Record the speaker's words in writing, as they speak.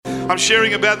I'm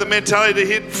sharing about the mentality to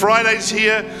hit Friday's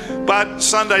here, but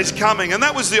Sunday's coming. And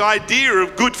that was the idea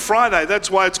of Good Friday.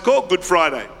 That's why it's called Good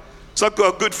Friday. It's not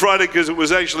called Good Friday because it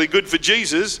was actually good for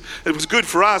Jesus. It was good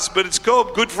for us, but it's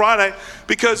called Good Friday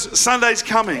because Sunday's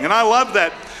coming. And I love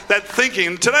that thinking.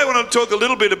 And today I want to talk a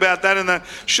little bit about that in the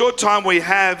short time we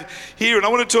have here. And I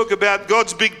want to talk about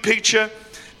God's big picture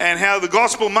and how the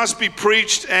gospel must be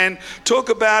preached, and talk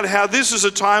about how this is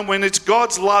a time when it's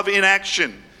God's love in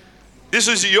action.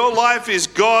 Your life is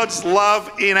God's love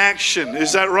in action.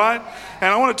 Is that right? And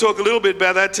I want to talk a little bit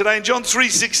about that today. And John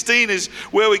 3:16 is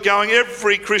where we're going.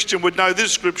 Every Christian would know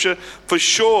this scripture for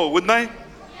sure, wouldn't they?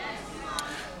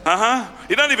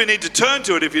 You don't even need to turn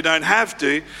to it if you don't have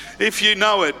to, if you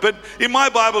know it. But in my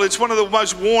Bible, it's one of the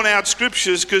most worn out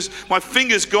scriptures because my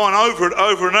finger's gone over it,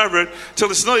 over and over it, till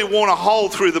it's nearly worn a hole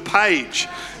through the page.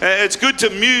 It's good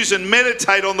to muse and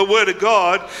meditate on the Word of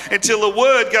God until the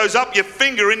Word goes up your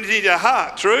finger into your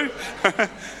heart, true?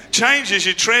 Changes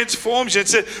you, transforms you. It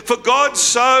said, for God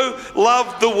so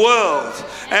loved the world.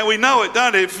 And we know it,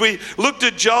 don't it? If we looked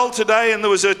at Joel today and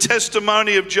there was a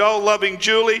testimony of Joel loving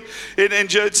Julie,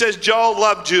 it says Joel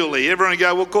loved Julie. Everyone would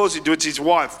go, well, of course he did. It's his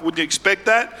wife. Wouldn't you expect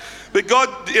that? But God,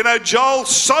 Joel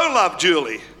so loved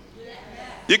Julie.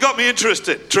 You got me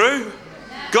interested, true?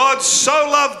 God so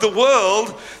loved the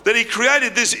world that he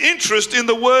created this interest in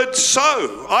the word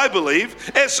so, I believe.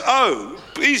 S-O.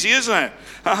 Easy, isn't it?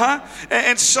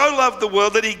 And so loved the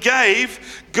world that he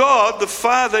gave, God the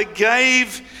Father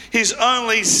gave his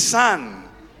only Son.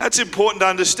 That's important to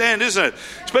understand, isn't it?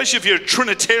 Especially if you're a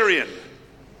Trinitarian.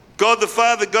 God the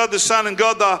Father, God the Son, and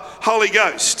God the Holy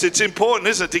Ghost. It's important,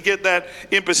 isn't it, to get that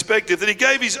in perspective, that he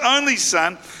gave his only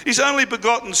Son, his only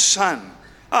begotten Son.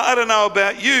 I don't know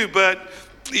about you, but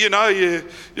you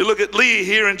look at Lee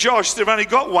here and Josh, they've only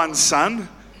got one son.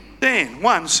 Dan,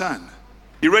 one son.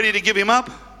 You ready to give him up?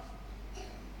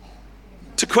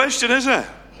 It's a question, isn't it?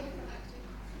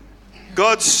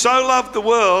 God so loved the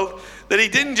world that he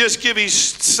didn't just give his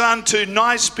Son to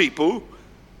nice people,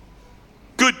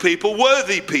 good people,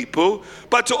 worthy people,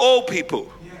 but to all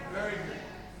people.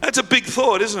 That's a big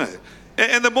thought, isn't it?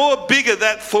 And the more bigger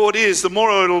that thought is, the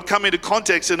more it'll come into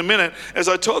context in a minute as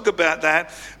I talk about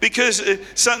that. Because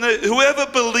whoever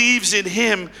believes in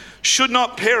him should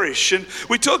not perish. And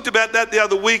we talked about that the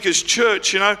other week as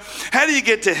church, How do you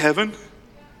get to heaven?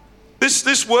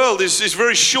 This world is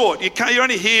very short. You're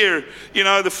only here,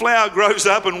 the flower grows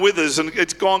up and withers and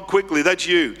it's gone quickly. That's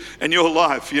you and your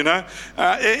life, and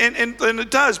it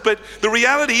does. But the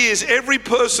reality is every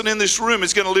person in this room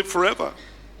is going to live forever.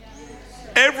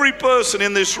 Every person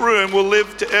in this room will live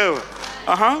forever.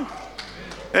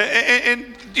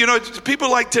 And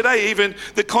people like today, even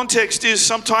the context is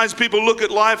sometimes people look at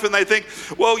life and they think,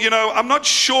 well, I'm not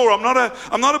sure. I'm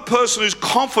not a person who's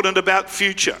confident about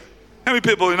future. How many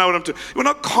people know what I'm talking? We're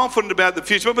not confident about the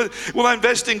future. But will I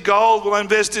invest in gold? Will I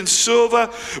invest in silver?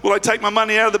 Will I take my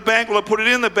money out of the bank? Will I put it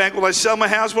in the bank? Will I sell my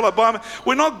house? Will I buy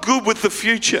We're not good with the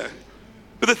future.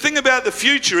 But the thing about the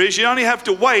future is you only have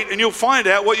to wait and you'll find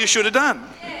out what you should have done.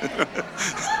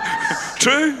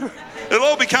 True? It'll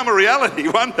all become a reality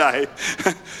one day.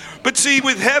 But see,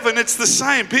 with heaven, it's the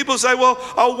same. People say, well,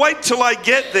 I'll wait till I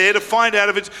get there to find out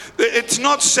if it's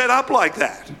not set up like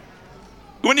that.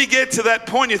 When you get to that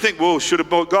point, you think, well, should have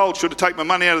bought gold, should have taken my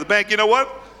money out of the bank. You know what?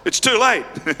 It's too late.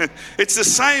 It's the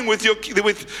same with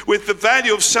the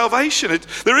value of salvation.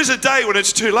 There is a day when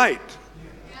it's too late.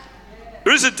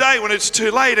 There is a day when it's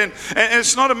too late, and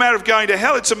it's not a matter of going to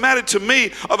hell. It's a matter to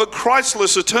me of a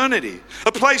Christless eternity,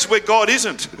 a place where God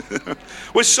isn't.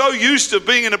 We're so used to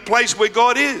being in a place where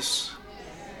God is.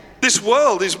 This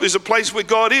world is a place where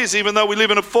God is, even though we live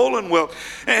in a fallen world.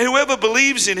 And whoever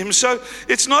believes in him, so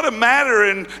it's not a matter,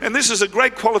 and this is a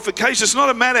great qualification, it's not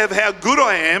a matter of how good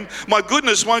I am. My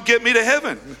goodness won't get me to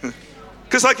heaven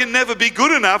because I can never be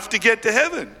good enough to get to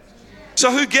heaven.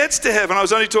 So who gets to heaven? I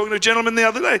was only talking to a gentleman the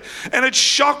other day, and it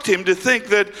shocked him to think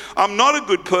that I'm not a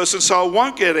good person, so I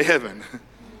won't get to heaven.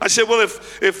 I said, well,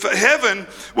 if heaven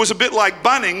was a bit like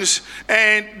Bunnings,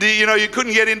 and you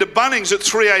couldn't get into Bunnings at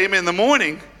 3 a.m. in the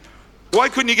morning, why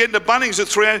couldn't you get into Bunnings at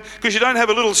 3 a.m.? Because you don't have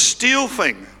a little steel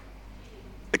thing.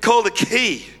 They call the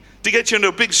key to get you into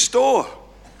a big store.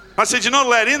 I said, you're not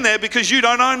allowed in there because you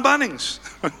don't own Bunnings.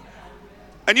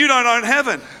 And you don't own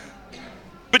heaven.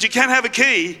 But you can have a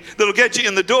key that'll get you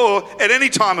in the door at any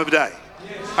time of day.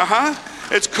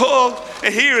 It's called,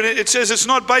 and here it says it's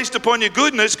not based upon your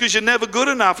goodness because you're never good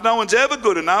enough. No one's ever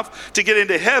good enough to get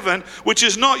into heaven, which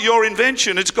is not your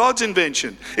invention. It's God's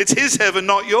invention. It's his heaven,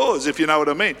 not yours, if you know what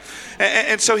I mean.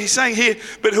 And so he's saying here,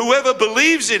 but whoever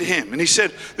believes in him. And he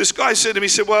said, this guy said to me, he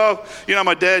said, well, you know,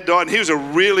 my dad died and he was a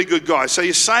really good guy. So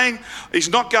you're saying he's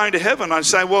not going to heaven? I'm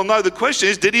saying, well, no, the question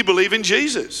is, did he believe in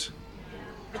Jesus?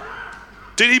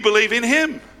 Did he believe in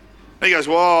him? And he goes,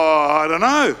 well, I don't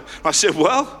know. I said,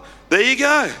 well, there you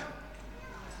go.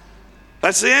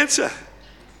 That's the answer.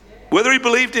 Whether he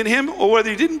believed in him or whether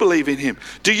he didn't believe in him.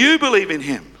 Do you believe in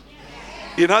him?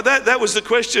 You know, that was the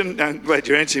question. I'm glad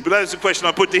you're answering, but that was the question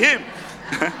I put to him.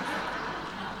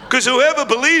 Because whoever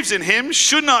believes in him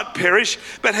should not perish,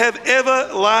 but have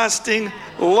everlasting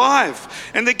life.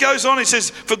 And it goes on, it says,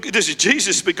 for this is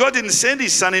Jesus, but God didn't send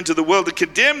his son into the world to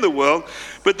condemn the world,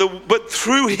 but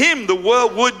through him the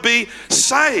world would be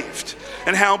saved.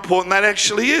 And how important that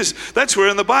actually is. That's where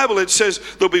in the Bible it says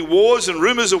there'll be wars and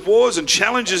rumors of wars and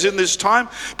challenges in this time.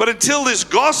 But until this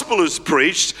gospel is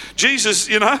preached, Jesus,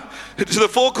 you know, to the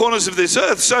four corners of this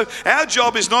earth. So our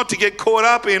job is not to get caught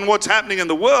up in what's happening in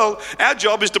the world. Our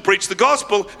job is to preach the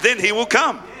gospel, then he will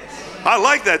come. I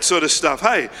like that sort of stuff,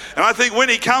 hey. And I think when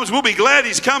he comes, we'll be glad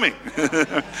he's coming.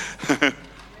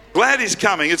 Glad he's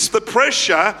coming. It's the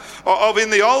pressure of in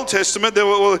the Old Testament,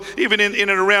 even in and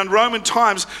around Roman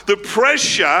times, the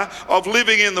pressure of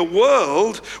living in the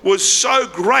world was so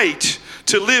great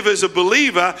to live as a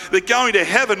believer that going to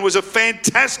heaven was a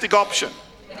fantastic option.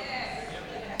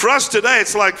 For us today,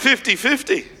 it's like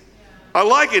 50-50. I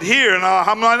like it here and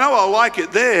I know I like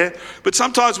it there, but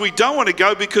sometimes we don't want to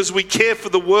go because we care for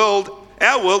the world,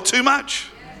 our world, too much.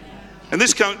 And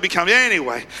this becomes,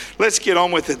 anyway, let's get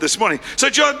on with it this morning. So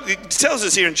John tells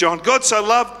us here in John, God so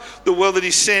loved the world that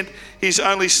he sent his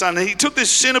only son. He took this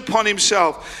sin upon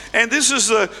himself. And this is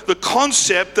the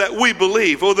concept that we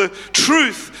believe, or the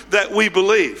truth that we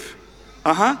believe.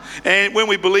 And when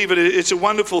we believe it, it's a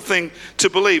wonderful thing to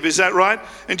believe. Is that right?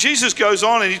 And Jesus goes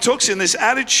on and he talks in this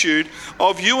attitude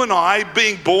of you and I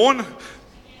being born.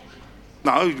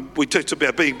 No, we talked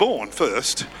about being born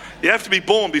first. You have to be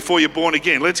born before you're born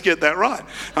again. Let's get that right.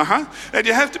 And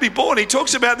you have to be born. He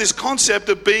talks about this concept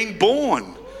of being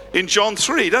born in John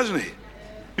 3, doesn't he?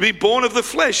 You've been born of the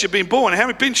flesh. You've been born. How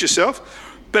many pinch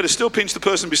yourself? Better still pinch the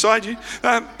person beside you.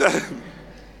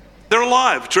 They're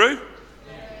alive, true?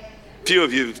 A few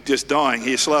of you just dying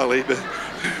here slowly, but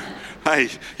hey,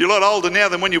 you're a lot older now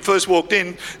than when you first walked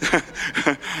in.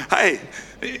 Hey,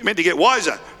 you're meant to get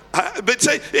wiser. But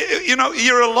say, you know,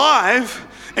 you're alive.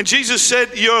 And Jesus said,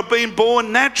 you're being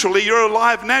born naturally, you're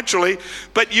alive naturally,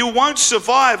 but you won't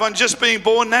survive on just being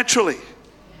born naturally.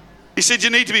 He said, you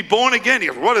need to be born again.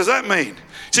 You go, what does that mean?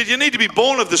 He said, you need to be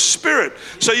born of the Spirit.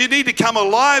 So you need to come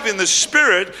alive in the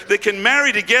Spirit that can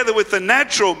marry together with the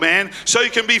natural man so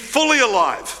you can be fully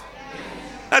alive.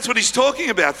 That's what he's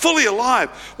talking about, fully alive.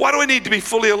 Why do I need to be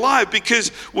fully alive?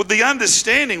 Because the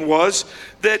understanding was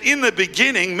that in the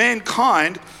beginning,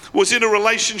 mankind was in a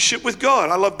relationship with God.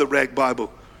 I love the Rag Bible.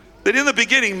 That in the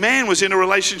beginning, man was in a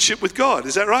relationship with God.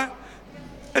 Is that right?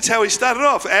 That's how he started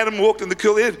off. Adam walked in the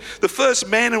cool air. The first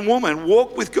man and woman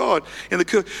walked with God in the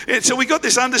cool. And so we got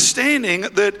this understanding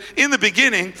that in the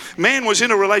beginning, man was in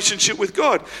a relationship with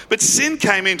God. But sin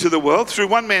came into the world through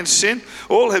one man's sin.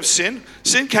 All have sinned.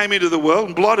 Sin came into the world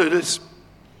and blotted us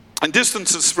and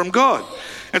distanced us from God.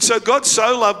 And so God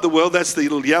so loved the world, that's the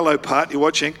little yellow part you're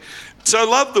watching, so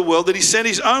loved the world that he sent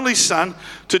his only son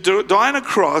to die on a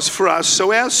cross for us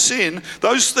so our sin,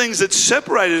 those things that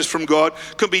separated us from God,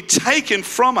 could be taken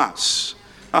from us.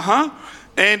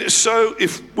 And so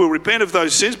if we'll repent of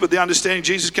those sins, but the understanding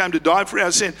Jesus came to die for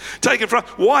our sin, taken from,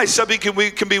 why? So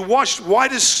we can be washed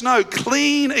white as snow,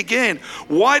 clean again.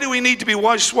 Why do we need to be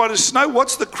washed white as snow?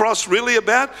 What's the cross really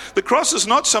about? The cross is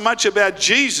not so much about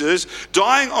Jesus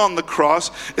dying on the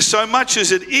cross, so much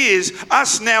as it is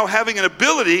us now having an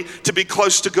ability to be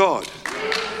close to God.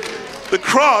 The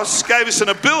cross gave us an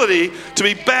ability to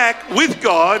be back with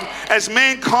God as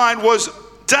mankind was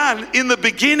done in the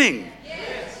beginning.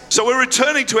 So we're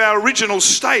returning to our original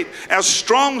state, our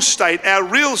strong state, our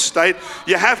real state.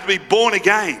 You have to be born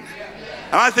again.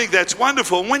 And I think that's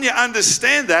wonderful. And when you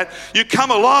understand that, you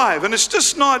come alive. And it's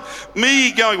just not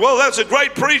me going, well, that's a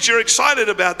great preacher, excited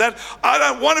about that. I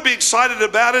don't want to be excited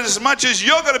about it as much as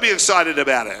you're going to be excited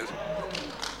about it.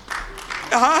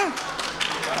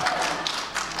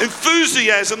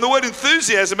 Enthusiasm, the word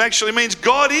enthusiasm actually means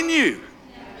God in you.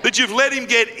 That you've let him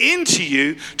get into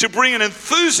you to bring an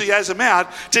enthusiasm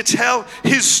out to tell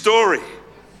his story.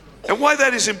 And why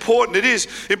that is important, it is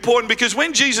important because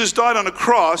when Jesus died on a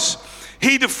cross,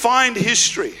 he defined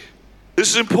history. This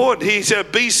is important. He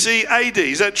said BC AD.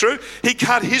 Is that true? He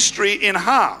cut history in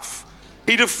half.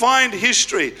 He defined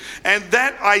history. And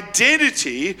that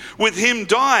identity with him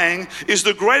dying is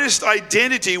the greatest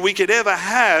identity we could ever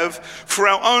have for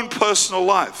our own personal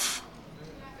life.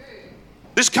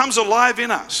 This comes alive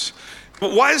in us.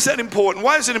 But why is that important?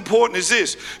 Why is it important is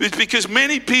this. It's because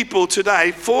many people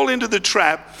today fall into the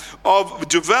trap of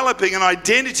developing an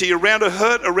identity around a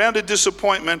hurt, around a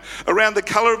disappointment, around the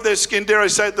color of their skin, dare I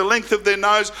say it, the length of their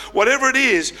nose, whatever it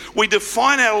is, we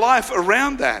define our life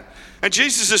around that. And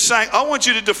Jesus is saying, I want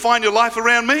you to define your life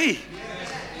around me.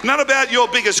 Not about your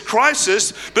biggest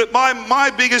crisis, but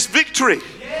my biggest victory.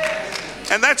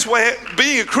 And that's where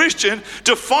being a Christian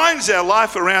defines our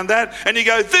life around that. And you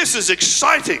go, this is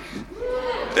exciting.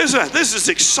 This is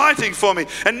exciting for me.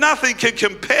 And nothing can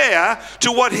compare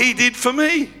to what he did for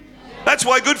me. That's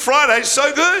why Good Friday is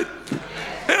so good.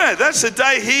 You know, that's the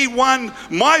day he won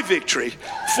my victory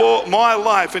for my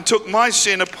life and took my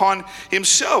sin upon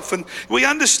himself. And we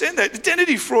understand that.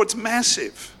 Identity fraud's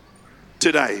massive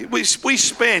today. We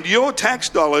spend, your tax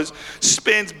dollars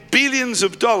spends billions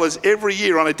of dollars every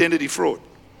year on identity fraud.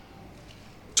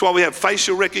 It's why we have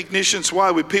facial recognition. It's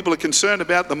why people are concerned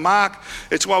about the mark.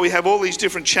 It's why we have all these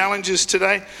different challenges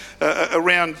today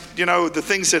around, the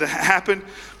things that happen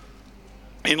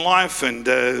in life and,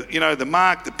 the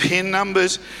mark, the PIN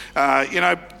numbers,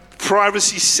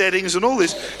 privacy settings and all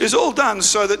this is all done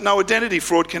so that no identity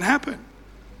fraud can happen.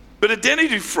 But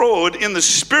identity fraud in the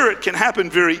spirit can happen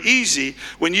very easy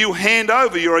when you hand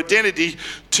over your identity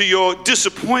to your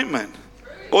disappointment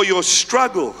or your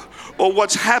struggle or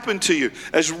what's happened to you,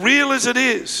 as real as it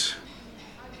is.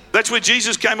 That's where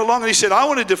Jesus came along and he said, I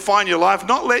want to define your life,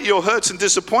 not let your hurts and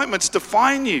disappointments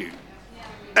define you.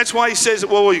 That's why he says,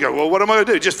 well, you go, well, what am I going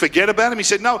to do? Just forget about him? He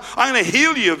said, no, I'm going to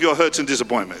heal you of your hurts and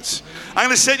disappointments. I'm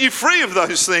going to set you free of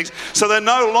those things so they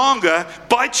no longer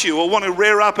bite you or want to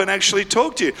rear up and actually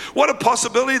talk to you. What a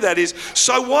possibility that is.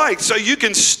 So why? So you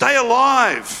can stay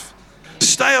alive.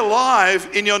 Stay alive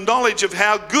in your knowledge of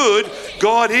how good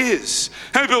God is.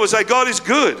 How many people say, God is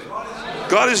good?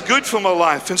 God is good for my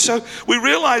life. And so we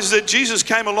realize that Jesus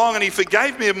came along and he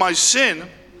forgave me of my sin.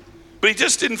 But he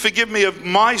just didn't forgive me of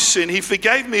my sin. He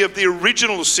forgave me of the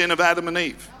original sin of Adam and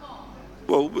Eve.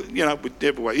 Well,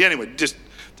 whichever way. Anyway, just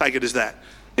take it as that.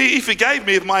 He forgave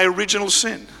me of my original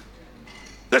sin.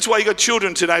 That's why you got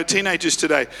children today, teenagers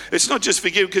today. It's not just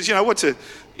forgive, because what's a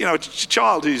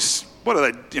child who's, what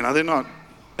are they? They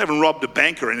haven't robbed a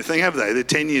bank or anything, have they? They're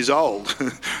 10 years old.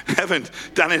 Haven't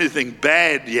done anything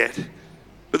bad yet.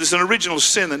 But there's an original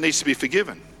sin that needs to be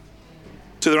forgiven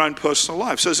to their own personal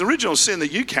life. So there's an original sin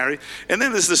that you carry, and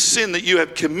then there's the sin that you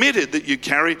have committed that you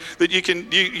carry, that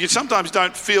you sometimes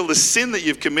don't feel the sin that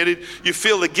you've committed, you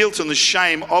feel the guilt and the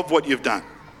shame of what you've done.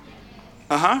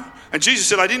 And Jesus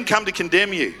said, I didn't come to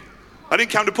condemn you. I didn't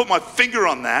come to put my finger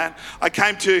on that. I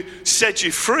came to set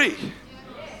you free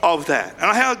of that.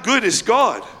 And how good is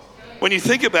God when you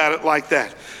think about it like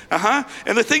that?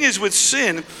 And the thing is with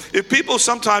sin, if people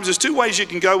sometimes, there's two ways you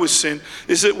can go with sin.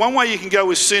 Is that one way you can go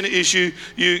with sin is you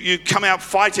come out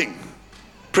fighting,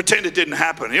 pretend it didn't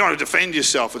happen. You want to defend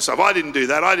yourself and stuff. I didn't do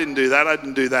that. I didn't do that. I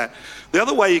didn't do that. The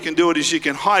other way you can do it is you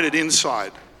can hide it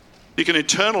inside. You can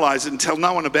internalize it and tell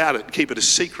no one about it. Keep it a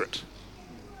secret.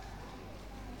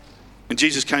 And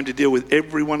Jesus came to deal with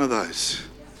every one of those.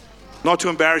 Not to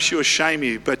embarrass you or shame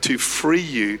you, but to free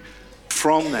you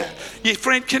from that. Yeah,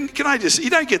 friend, can I you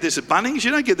don't get this at Bunnings,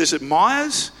 you don't get this at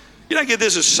Myers, you don't get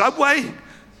this at Subway.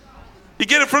 You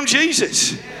get it from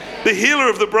Jesus, the healer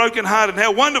of the brokenhearted, and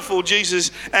how wonderful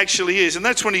Jesus actually is. And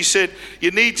that's when he said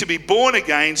you need to be born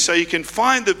again so you can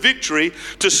find the victory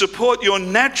to support your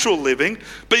natural living,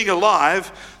 being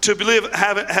alive, to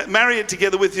marry it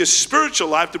together with your spiritual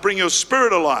life to bring your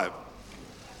spirit alive.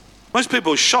 Most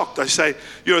people are shocked. They say,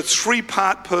 you're a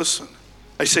 3-part person.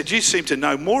 They said, you seem to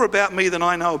know more about me than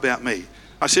I know about me.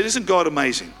 I said, isn't God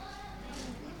amazing?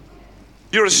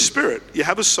 You're a spirit. You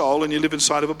have a soul and you live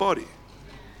inside of a body.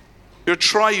 You're a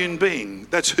triune being.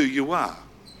 That's who you are,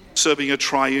 serving a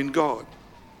triune God.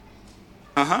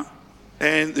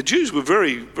 And the Jews were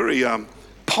very, very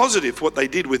positive what they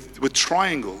did with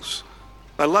triangles.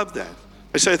 They loved that.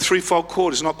 They say a 3-fold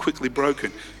cord is not quickly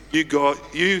broken.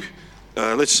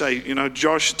 Let's say,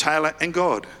 Josh, Taylor, and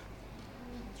God.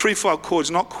 3-fold cord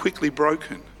is not quickly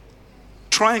broken.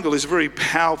 Triangle is a very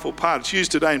powerful part. It's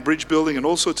used today in bridge building and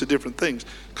all sorts of different things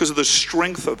because of the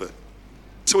strength of it.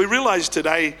 So we realize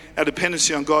today our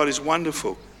dependency on God is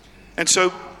wonderful. And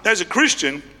so as a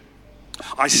Christian,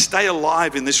 I stay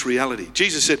alive in this reality.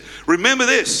 Jesus said, remember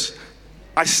this.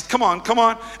 Come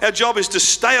on. Our job is to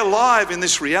stay alive in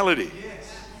this reality.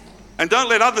 And don't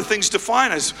let other things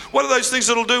define us. What are those things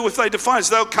that'll do if they define us?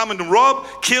 They'll come and rob,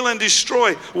 kill, and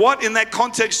destroy. What in that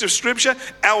context of Scripture?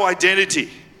 Our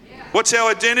identity. What's our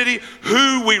identity?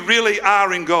 Who we really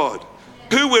are in God.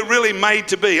 Who we're really made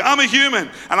to be. I'm a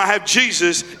human and I have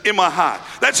Jesus in my heart.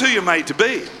 That's who you're made to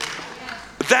be.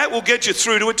 That will get you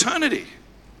through to eternity.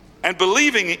 And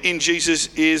believing in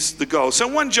Jesus is the goal. So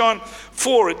in 1 John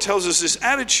 4, it tells us this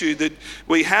attitude that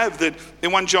we have, that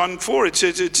in 1 John 4, it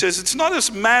says it's not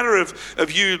a matter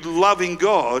of you loving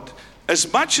God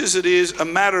as much as it is a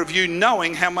matter of you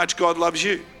knowing how much God loves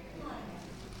you.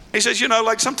 He says,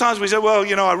 like sometimes we say, well,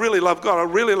 I really love God.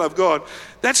 I really love God.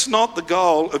 That's not the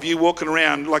goal of you walking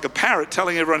around like a parrot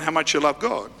telling everyone how much you love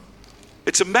God.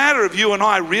 It's a matter of you and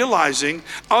I realizing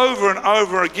over and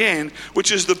over again,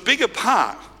 which is the bigger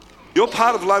part. Your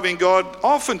part of loving God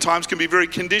oftentimes can be very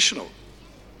conditional.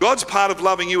 God's part of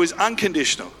loving you is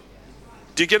unconditional.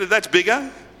 Do you get it? That's bigger?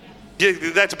 Yeah,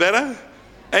 that's better?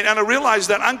 And I realize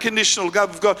that unconditional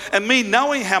love of God and me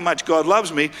knowing how much God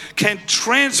loves me can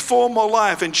transform my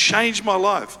life and change my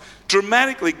life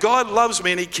dramatically. God loves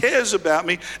me and He cares about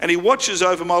me and He watches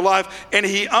over my life, and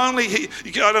I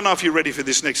don't know if you're ready for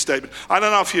this next statement. I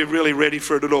don't know if you're really ready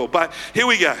for it at all, but here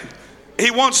we go. He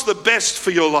wants the best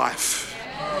for your life.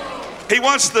 He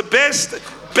wants the best,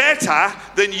 better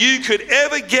than you could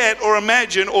ever get or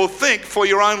imagine or think for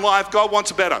your own life. God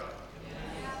wants better.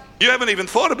 You haven't even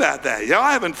thought about that. Yeah,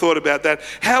 I haven't thought about that.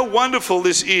 How wonderful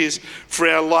this is for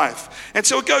our life. And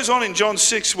so it goes on in John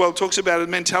 6. Well, it talks about a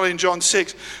mentality in John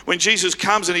 6 when Jesus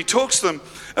comes and He talks to them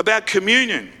about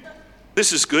communion.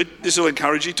 This is good. This will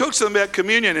encourage you. He talks to them about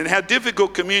communion and how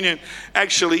difficult communion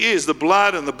actually is, the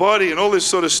blood and the body and all this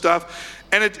sort of stuff.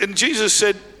 And Jesus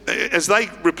said, as they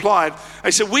replied, they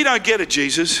said, we don't get it,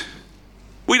 Jesus.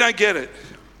 We don't get it.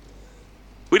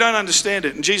 We don't understand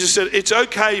it. And Jesus said, it's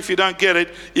okay if you don't get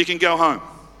it. You can go home.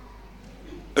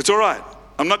 It's all right.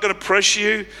 I'm not going to press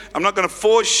you. I'm not going to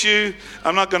force you.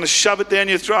 I'm not going to shove it down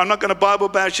your throat. I'm not going to Bible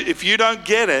bash you. If you don't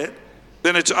get it,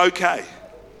 then it's okay.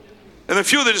 And a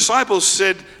few of the disciples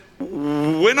said,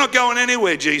 we're not going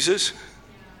anywhere, Jesus,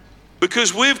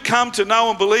 because we've come to know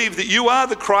and believe that you are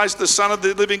the Christ, the Son of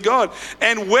the living God.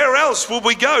 And where else will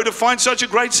we go to find such a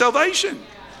great salvation?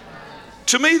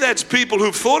 To me, that's people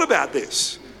who've thought about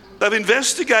this. They've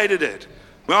investigated it.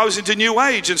 When I was into New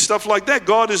Age and stuff like that,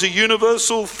 God is a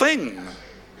universal thing.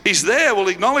 He's there, we'll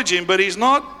acknowledge Him, but He's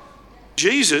not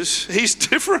Jesus. He's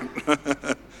different.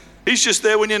 He's just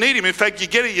there when you need Him. In fact, you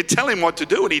get it, you tell Him what to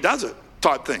do and He does it,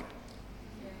 type thing.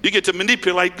 You get to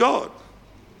manipulate God.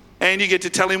 And you get to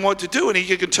tell Him what to do, and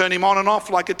you can turn Him on and off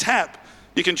like a tap.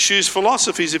 You can choose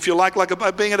philosophies if you like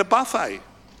being at a buffet.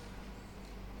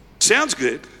 Sounds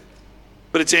good,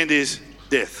 but its end is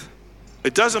death.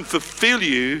 It doesn't fulfill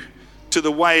you to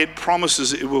the way it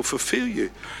promises it will fulfill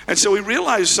you. And so we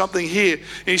realize something here.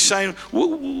 And He's saying,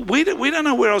 we don't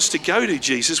know where else to go to,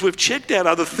 Jesus. We've checked out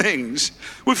other things.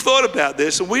 We've thought about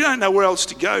this, and we don't know where else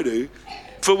to go to.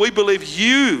 For we believe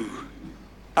you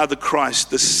are the Christ,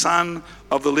 the Son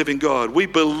of the living God. We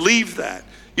believe that.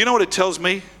 You know what it tells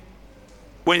me?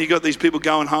 When you got these people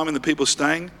going home and the people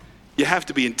staying, you have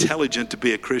to be intelligent to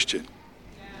be a Christian.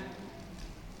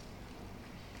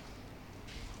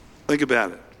 Think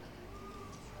about it.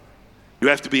 You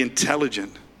have to be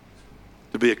intelligent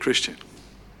to be a Christian.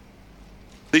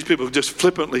 These people have just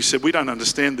flippantly said, we don't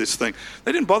understand this thing.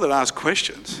 They didn't bother to ask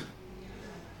questions.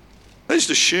 They just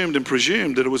assumed and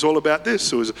presumed that it was all about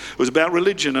this. It was about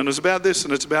religion, and it was about this,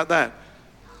 and it's about that.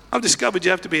 I've discovered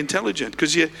you have to be intelligent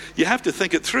because you have to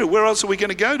think it through. Where else are we going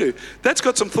to go to? That's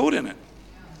got some thought in it.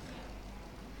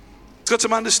 It's got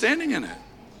some understanding in it.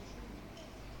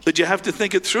 That you have to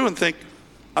think it through and think,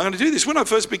 I'm going to do this. When I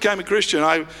first became a Christian,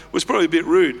 I was probably a bit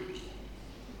rude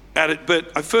at it,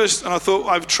 but I thought,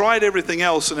 I've tried everything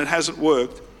else and it hasn't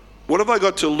worked. What have I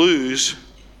got to lose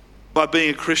by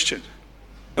being a Christian?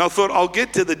 And I thought, I'll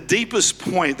get to the deepest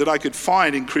point that I could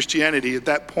find in Christianity at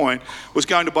that point was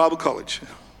going to Bible college.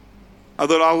 I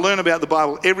thought I'll learn about the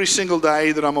Bible every single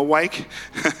day that I'm awake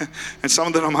and some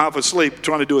of them I'm half asleep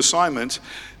trying to do assignments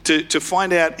to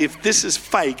find out if this is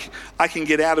fake, I can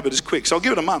get out of it as quick. So I'll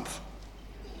give it a month.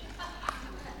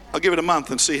 I'll give it a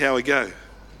month and see how I go.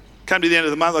 Come to the end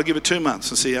of the month, I'll give it 2 months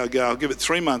and see how I go. I'll give it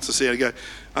 3 months and see how I go.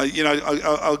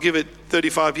 I'll give it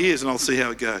 35 years and I'll see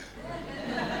how it goes.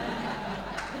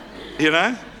 And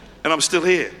I'm still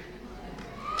here.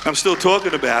 I'm still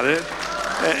talking about it.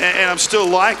 And I'm still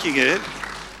liking it.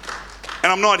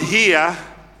 And I'm not here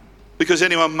because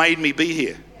anyone made me be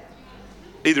here.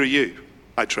 Either of you,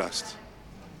 I trust.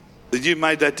 That you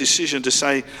made that decision to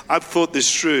say, I've thought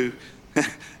this through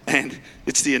and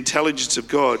it's the intelligence of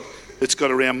God that's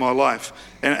got around my life.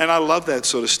 And I love that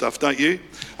sort of stuff, don't you?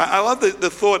 I love the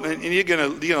thought, and you're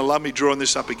gonna love me drawing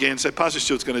this up again. So Pastor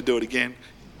Stewart's going to do it again.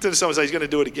 Didn't someone say he's going to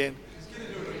do it again?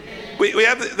 We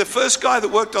have the first guy that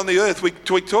worked on the earth. We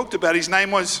talked about, his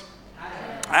name was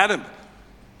Adam.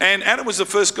 And Adam was the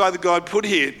first guy that God put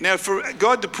here. Now, for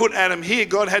God to put Adam here,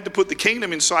 God had to put the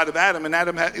kingdom inside of Adam, and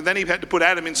then he had to put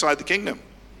Adam inside the kingdom.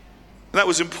 And that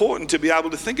was important to be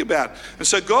able to think about. And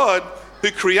so God,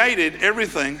 who created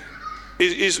everything,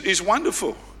 is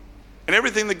wonderful. And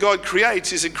everything that God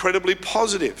creates is incredibly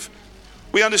positive.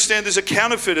 We understand there's a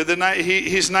counterfeiter.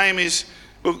 His name is,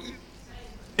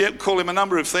 call him a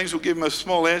number of things. We'll give him a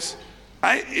small s.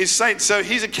 Is Satan. So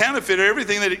he's a counterfeiter.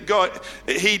 Everything that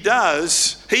he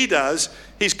does,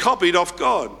 he's copied off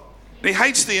God. And he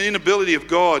hates the inability of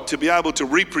God to be able to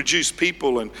reproduce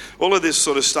people and all of this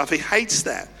sort of stuff. He hates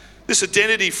that. This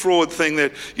identity fraud thing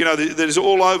that is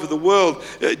all over the world,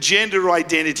 gender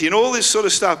identity and all this sort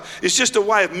of stuff is just a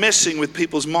way of messing with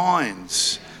people's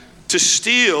minds to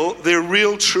steal their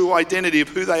real true identity of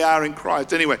who they are in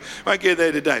Christ. Anyway, won't get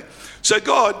there today. So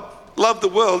God loved the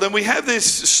world, and we have this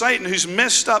Satan who's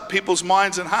messed up people's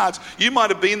minds and hearts. You might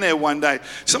have been there one day.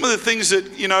 Some of the things that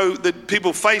that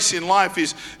people face in life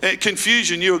is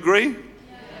confusion. You agree?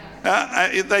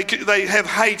 They have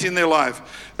hate in their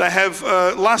life. They have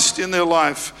lust in their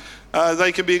life.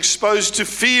 They can be exposed to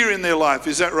fear in their life.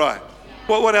 Is that right?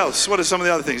 What else? What are some of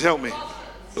the other things? Help me.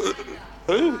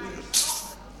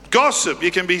 Gossip.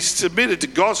 You can be submitted to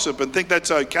gossip and think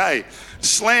that's okay.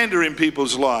 Slander in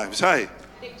people's lives. Hey.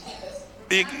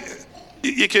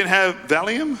 You can have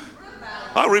Valium?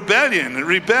 Oh,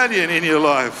 rebellion in your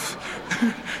life.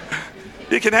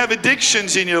 You can have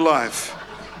addictions in your life.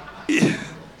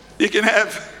 You can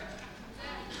have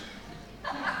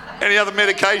any other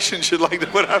medications you'd like to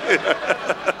put up here.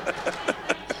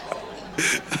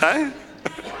 Hey?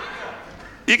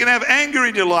 You can have anger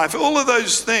in your life. All of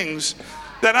those things,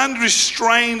 that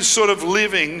unrestrained sort of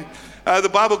living, the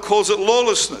Bible calls it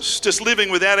lawlessness, just living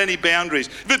without any boundaries.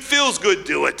 If it feels good,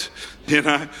 do it.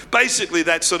 Basically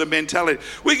that sort of mentality.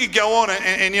 We could go on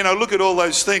and look at all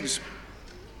those things.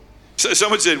 So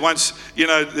someone said once,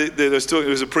 there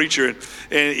was a preacher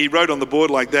and he wrote on the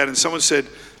board like that, and someone said,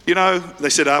 they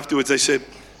said afterwards, they said,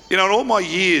 in all my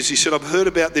years, he said, I've heard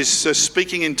about this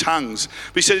speaking in tongues.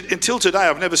 But he said, until today,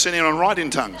 I've never seen anyone write in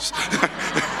tongues.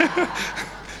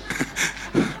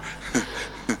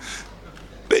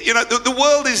 But the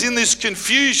world is in this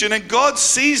confusion, and God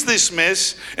sees this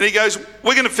mess and he goes,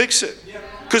 we're going to fix it.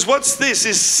 Because what's this?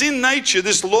 Is sin nature,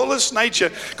 this lawless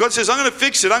nature. God says, I'm going to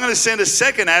fix it. I'm going to send a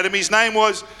second Adam. His name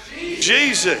was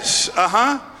Jesus.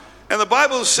 And the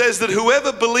Bible says that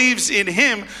whoever believes in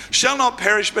him shall not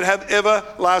perish but have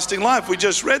everlasting life. We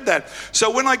just read that.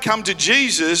 So when I come to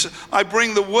Jesus, I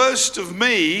bring the worst of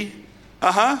me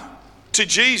to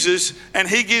Jesus, and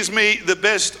he gives me the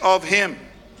best of him.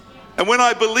 And when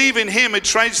I believe in him, it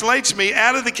translates me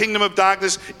out of the kingdom of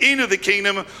darkness into the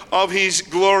kingdom of his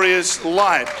glorious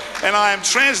light. And I am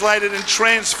translated and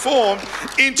transformed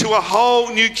into a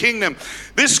whole new kingdom.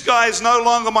 This guy is no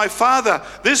longer my father.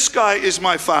 This guy is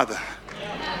my father.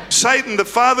 Satan, the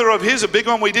father of his, a big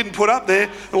one we didn't put up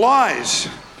there, lies.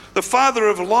 The father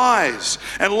of lies.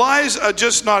 And lies are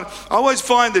just not, I always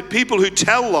find that people who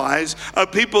tell lies are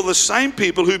the same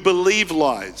people who believe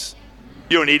lies.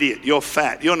 You're an idiot, you're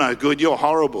fat, you're no good, you're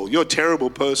horrible, you're a terrible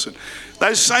person.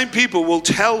 Those same people will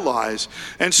tell lies.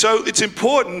 And so it's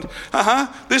important,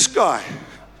 this guy,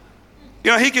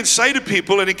 he can say to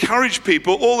people and encourage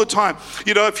people all the time,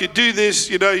 if you do this,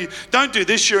 don't do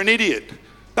this, you're an idiot.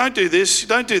 Don't do this,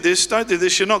 don't do this, don't do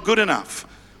this, you're not good enough.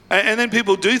 And then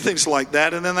people do things like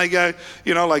that, and then they go,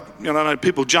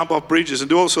 people jump off bridges and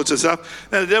do all sorts of stuff.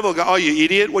 Then the devil will go, oh, you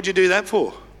idiot, what'd you do that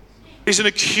for? He's an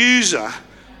accuser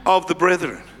of the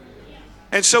brethren.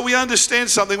 And so we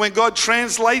understand something when God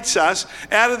translates us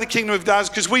out of the kingdom of darkness,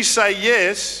 because we say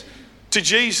yes to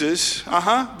Jesus,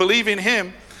 believe in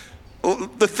him,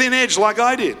 the thin edge like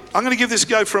I did. I'm going to give this a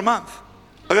go for a month.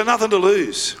 I've got nothing to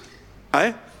lose.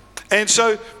 And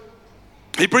so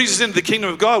he brings us into the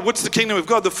kingdom of God. What's the kingdom of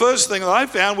God? The first thing that I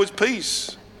found was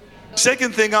peace.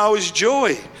 Second thing was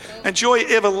joy, and joy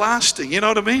everlasting. You know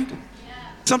what I mean?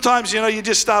 Sometimes, you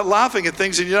just start laughing at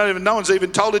things and no one's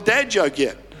even told a dad joke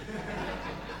yet.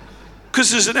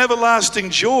 Because there's an everlasting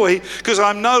joy, because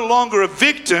I'm no longer a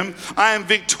victim, I am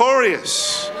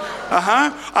victorious.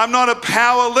 I'm not a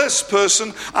powerless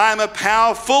person, I am a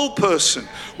powerful person.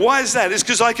 Why is that? It's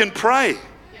because I can pray.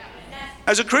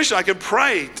 As a Christian, I can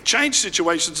pray to change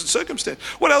situations and circumstances.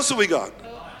 What else have we got?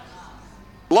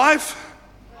 Life?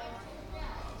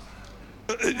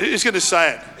 Who's going to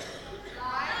say it?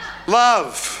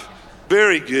 Love.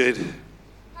 Very good.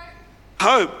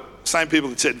 Hope. Same people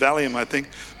that said Valium, I think.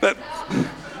 But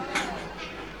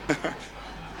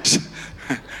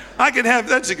I can have,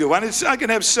 that's a good one. I can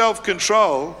have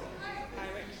self-control.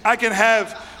 I can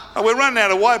have, we're running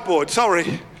out of whiteboard,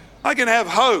 sorry. I can have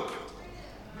hope.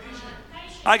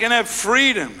 I can have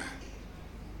freedom.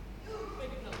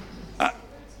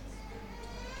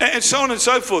 And so on and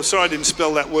so forth. Sorry, I didn't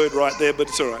spell that word right there, but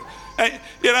it's all right.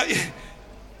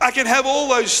 I can have all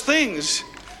those things.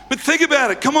 But think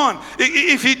about it. Come on.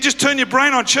 If you just turn your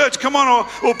brain on church, come on,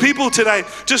 or people today,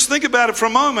 just think about it for a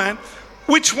moment.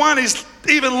 Which one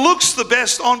even looks the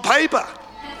best on paper?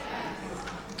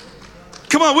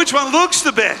 Come on, which one looks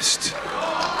the best?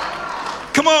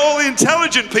 Come on, all the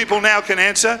intelligent people now can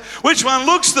answer. Which one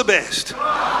looks the best?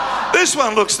 This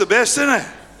one looks the best, isn't it?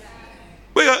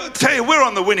 Tell you, we're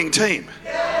on the winning team.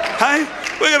 Hey?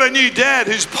 We got a new dad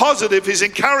who's positive, who's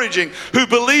encouraging, who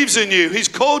believes in you. He's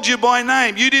called you by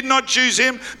name. You did not choose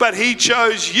him, but he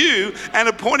chose you and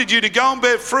appointed you to go and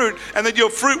bear fruit, and that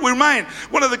your fruit will remain.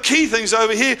 One of the key things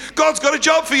over here, God's got a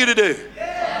job for you to do.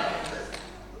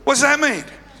 What does that mean?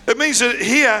 It means that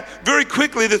here, very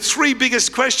quickly, the three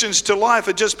biggest questions to life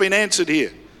have just been answered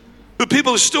here. But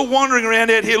people are still wandering around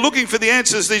out here looking for the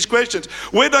answers to these questions.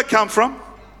 Where did I come from?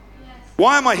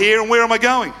 Why am I here and where am I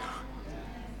going?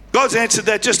 God's answered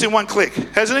that just in one click,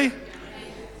 hasn't he?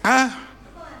 Huh?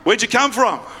 Where'd you come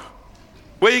from?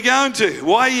 Where are you going to?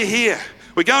 Why are you here?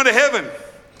 We're going to heaven.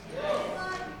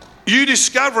 You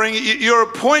discovering your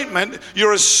appointment,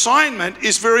 your assignment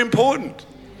is very important.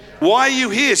 Why are you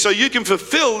here? So you can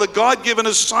fulfill the God-given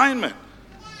assignment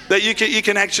that you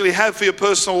can actually have for your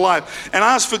personal life, and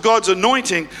ask for God's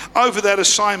anointing over that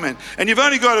assignment. And you've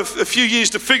only got a few years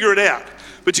to figure it out,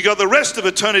 but you've got the rest of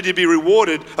eternity to be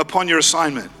rewarded upon your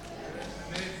assignment.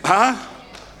 Huh?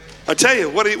 I tell you,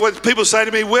 what people say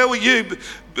to me, where will you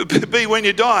be when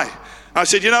you die? I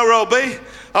said, you know where I'll be?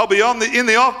 I'll be in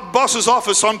the boss's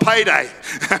office on payday.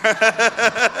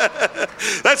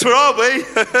 That's where I'll be.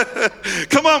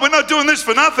 Come on, we're not doing this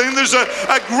for nothing. There's a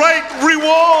great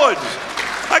reward.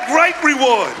 A great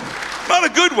reward. Not a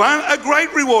good one, a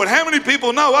great reward. How many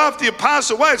people know after you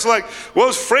pass away, it's like, well,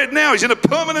 it's Fred now. He's in a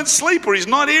permanent sleep, or he's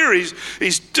not here.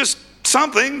 He's just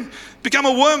something, become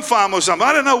a worm farm or something.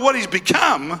 I don't know what he's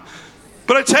become,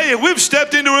 but I tell you, we've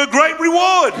stepped into a great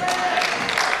reward.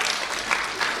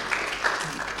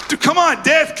 Come on,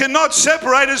 death cannot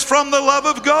separate us from the love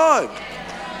of God.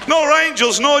 Nor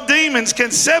angels, nor demons can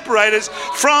separate us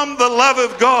from the love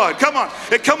of God. Come on.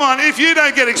 If you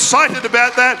don't get excited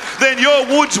about that, then your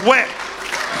wood's wet.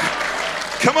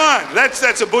 Come on.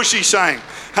 That's a bushy saying.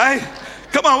 Hey?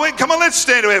 Come on, let's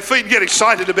stand to our feet and get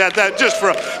excited about that just for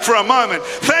a moment.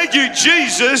 Thank you,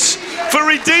 Jesus, for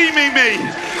redeeming me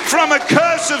from a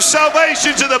curse of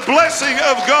salvation to the blessing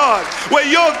of God, where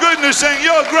your goodness and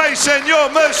your grace and your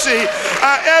mercy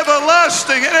are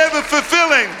everlasting and ever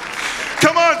fulfilling.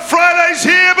 Come on, Friday's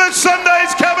here, but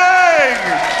Sunday's coming.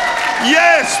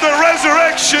 Yes, the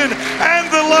resurrection and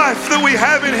the life that we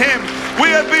have in him. We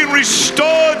have been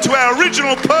restored to our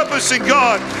original purpose in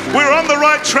God. We're on the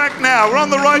right track now. We're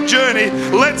on the right journey.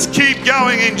 Let's keep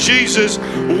going in Jesus'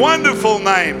 wonderful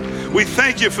name. We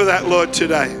thank you for that, Lord,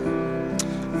 today.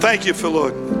 Thank you for,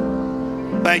 Lord.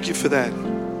 Thank you for that.